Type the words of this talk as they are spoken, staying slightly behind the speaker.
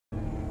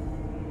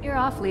You're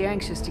awfully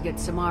anxious to get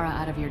Samara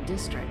out of your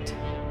district.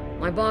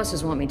 My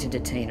bosses want me to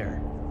detain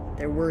her.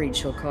 They're worried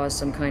she'll cause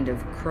some kind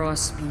of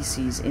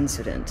cross-species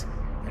incident,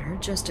 but her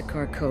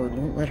Justicar code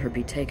won't let her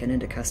be taken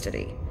into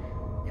custody.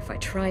 If I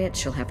try it,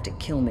 she'll have to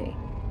kill me.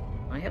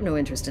 I have no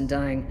interest in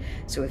dying,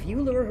 so if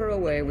you lure her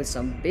away with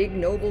some big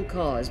noble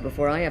cause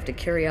before I have to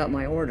carry out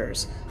my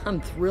orders,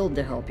 I'm thrilled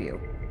to help you.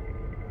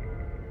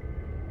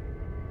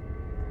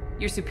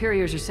 Your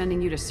superiors are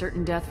sending you to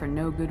certain death for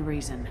no good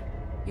reason.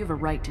 You have a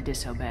right to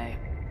disobey.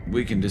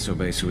 We can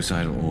disobey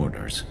suicidal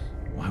orders.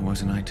 Why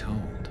wasn't I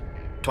told?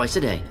 Twice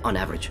a day, on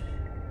average.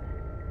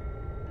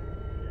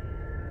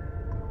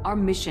 Our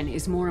mission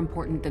is more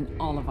important than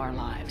all of our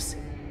lives.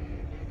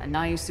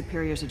 Anaya's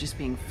superiors are just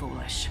being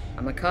foolish.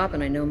 I'm a cop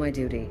and I know my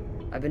duty.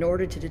 I've been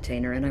ordered to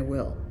detain her and I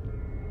will.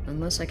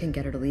 Unless I can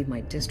get her to leave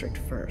my district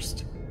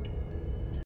first.